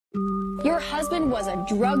Your husband was a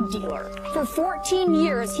drug dealer. For 14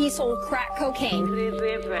 years, he sold crack cocaine.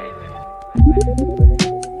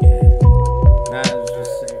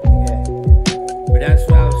 But that's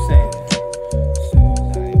what I was saying.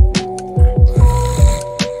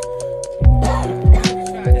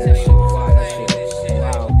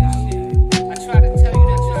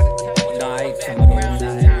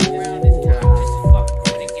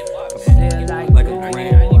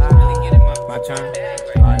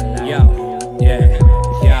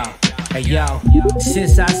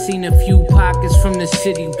 Since I seen a few pockets from the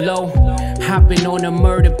city blow, I've been on a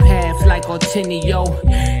murder path like Artenio.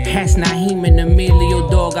 That's Naheem and Emilio,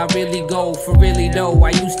 dog, I really go for really though.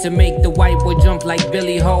 I used to make the white boy jump like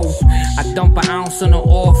Billy Ho. I dump an ounce on an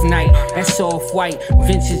off night, that's off-white.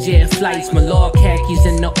 Vintage air flights, my law khakis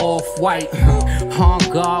in the off-white. On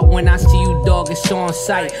guard when I see you, dog, it's on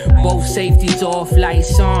sight. Both safeties off,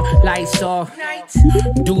 lights on, lights off.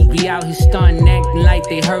 Dudes be out here stunting, acting like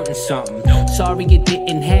they hurting something. Sorry it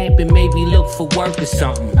didn't happen, maybe look for work or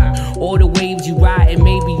something. All the waves you riding,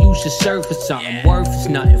 maybe you should surf or something. Worth is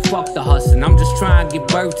nothing, fuck the hustling, I'm just trying to give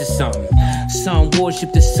birth to something. Sun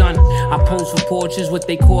worship the sun, I pose for portraits with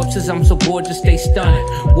they corpses. I'm so gorgeous, they stunning.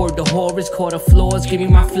 Word to Horus, quarter floors, give me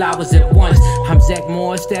my flowers at once. I'm Zach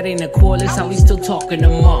Morris, that ain't a chorus, how we still talking to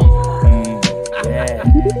mom.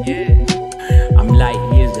 I'm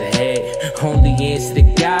light years ahead, only answer to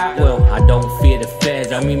God, well, I don't fear the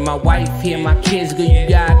feds. I mean my wife here, my kids, good, you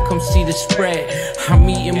gotta come see the spread. I'm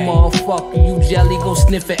eating motherfucker, you jelly, go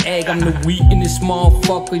sniff an egg. I'm the wheat in this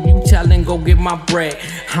motherfucker, you tellin', go get my bread.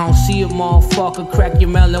 I don't see a motherfucker, crack your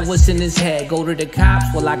melon, what's in his head? Go to the cops,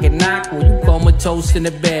 well I get knocked, well you comatose in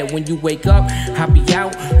the bed. When you wake up, I be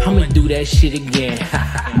out, I'ma do that shit again.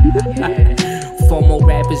 FOMO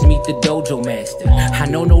rappers meet the dojo master. I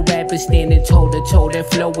know no rappers standing toe to toe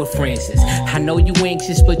that flow with Francis. I know you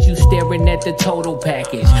anxious, but you staring at the total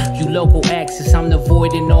package. You local access, I'm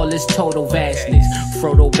avoiding all this total vastness.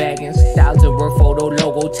 Frodo Baggins, 1,000 word photo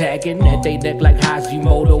logo tagging. That they look like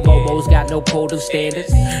Hashimoto. Bobos got no code of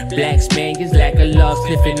standards. Black Spaniards, lack of love,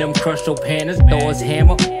 sniffing them crushed pandas. Thor's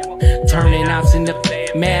hammer, turning outs in the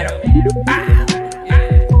matter.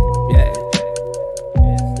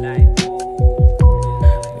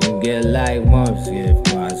 Get like once, get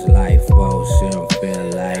past life once, you don't feel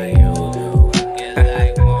like you do.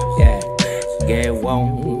 Get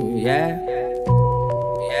one,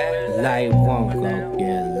 like one, go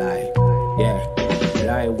get life,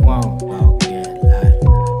 like one, go get life,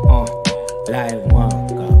 like one,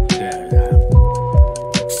 go get life.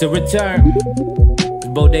 It's a return, it's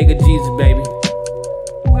Bodega Jesus, baby.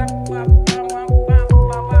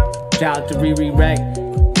 Shout out to ReReRec.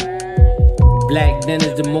 Black then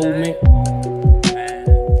is the movement.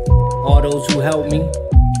 All those who helped me,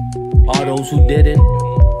 all those who didn't.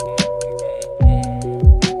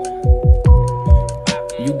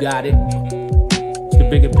 You got it. It's the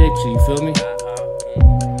bigger picture, you feel me?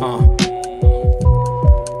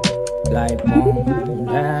 Like boom,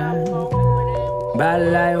 by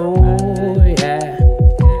like oh yeah,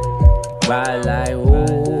 by like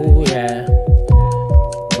oh yeah.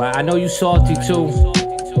 But I know you salty too.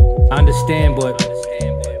 I understand, but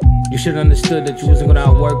you should have understood that you wasn't gonna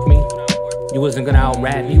outwork me. You wasn't gonna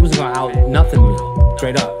out-rap me. You wasn't gonna out-nothing me.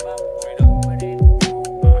 Straight up.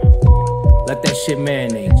 Let that shit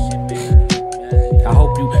marinate. I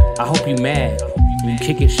hope you mad. You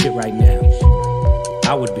kicking shit right now.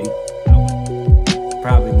 I would be.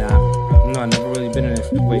 Probably not. No, I've never really been in that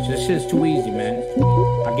situation. This shit's too easy, man.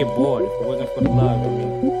 I get bored. If it wasn't for the love, I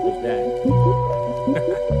mean, what's that?